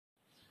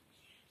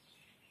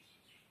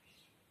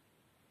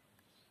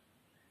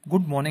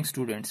Good morning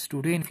students.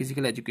 Today in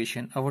physical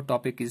education our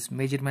topic is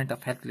measurement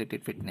of health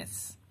related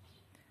fitness.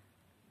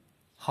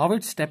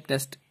 Harvard step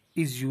test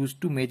is used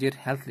to measure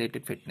health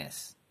related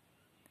fitness.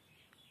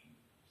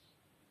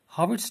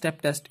 Harvard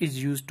step test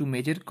is used to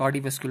measure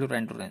cardiovascular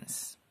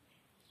endurance.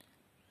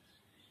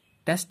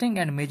 Testing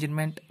and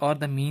measurement are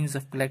the means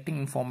of collecting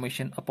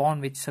information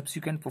upon which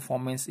subsequent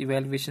performance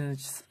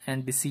evaluations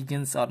and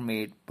decisions are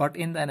made, but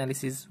in the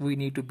analysis we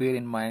need to bear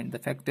in mind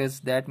the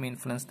factors that may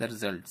influence the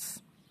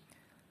results.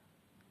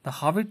 The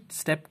Harvard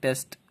step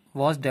test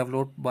was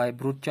developed by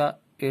Brucha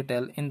et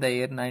al. In the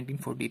year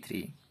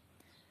 1943.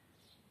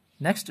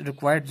 Next,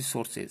 required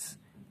resources.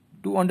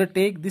 To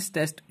undertake this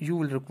test, you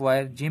will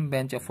require gym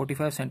bench of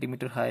 45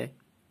 cm high,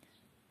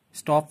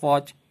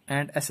 stopwatch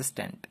and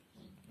assistant.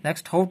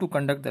 Next, how to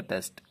conduct the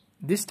test.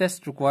 This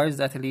test requires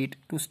the athlete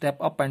to step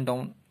up and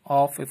down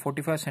off a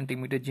 45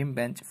 cm gym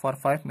bench for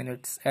 5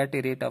 minutes at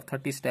a rate of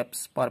 30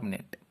 steps per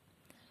minute.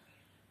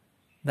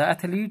 The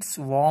athlete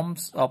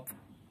warms up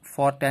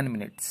for 10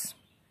 minutes.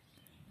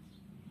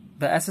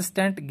 The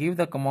assistant gives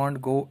the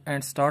command go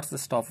and starts the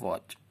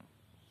stopwatch.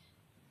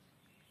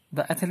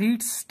 The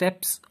athlete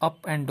steps up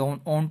and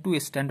down onto a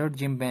standard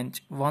gym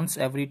bench once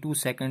every 2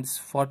 seconds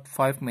for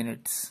 5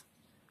 minutes,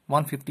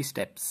 150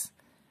 steps.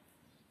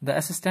 The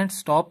assistant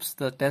stops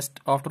the test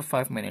after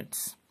 5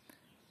 minutes.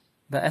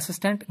 The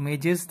assistant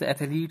measures the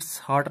athlete's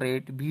heart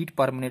rate beat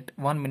per minute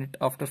 1 minute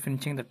after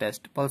finishing the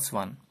test, pulse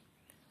 1.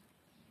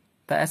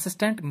 The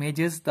assistant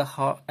measures the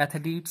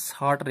athlete's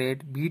heart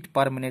rate beat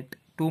per minute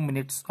 2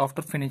 minutes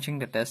after finishing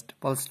the test,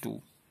 pulse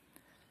 2.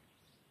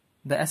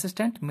 The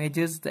assistant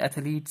measures the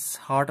athlete's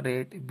heart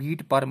rate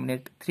beat per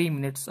minute 3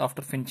 minutes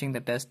after finishing the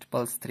test,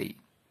 pulse 3.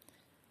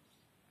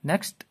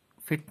 Next,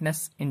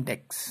 fitness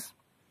index.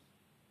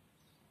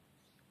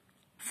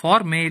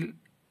 For male,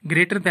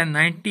 greater than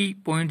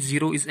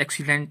 90.0 is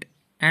excellent,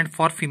 and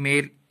for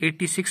female,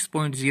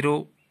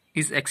 86.0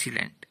 is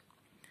excellent.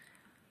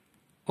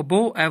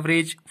 Above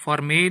average for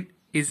male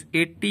is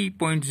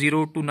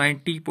 80.0 to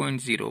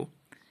 90.0,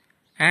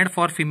 and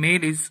for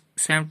female is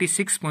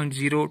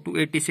 76.0 to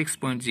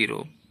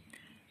 86.0.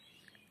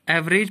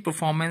 Average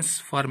performance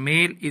for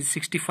male is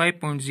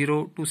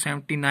 65.0 to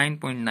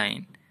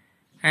 79.9,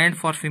 and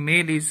for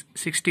female is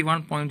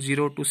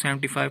 61.0 to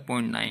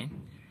 75.9.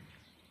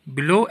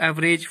 Below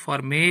average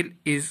for male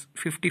is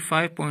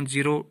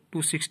 55.0 to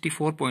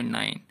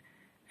 64.9,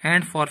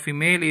 and for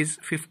female is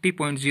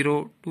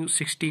 50.0 to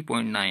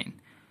 60.9.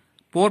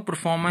 Poor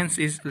performance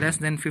is less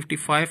than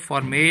 55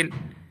 for male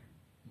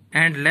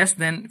and less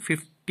than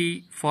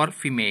 50 for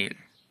female.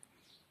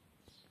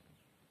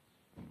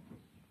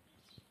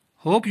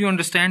 Hope you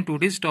understand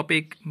today's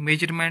topic,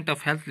 measurement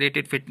of health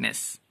related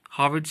fitness,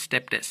 Harvard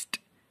step test.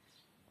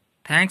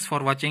 Thanks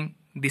for watching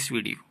this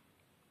video.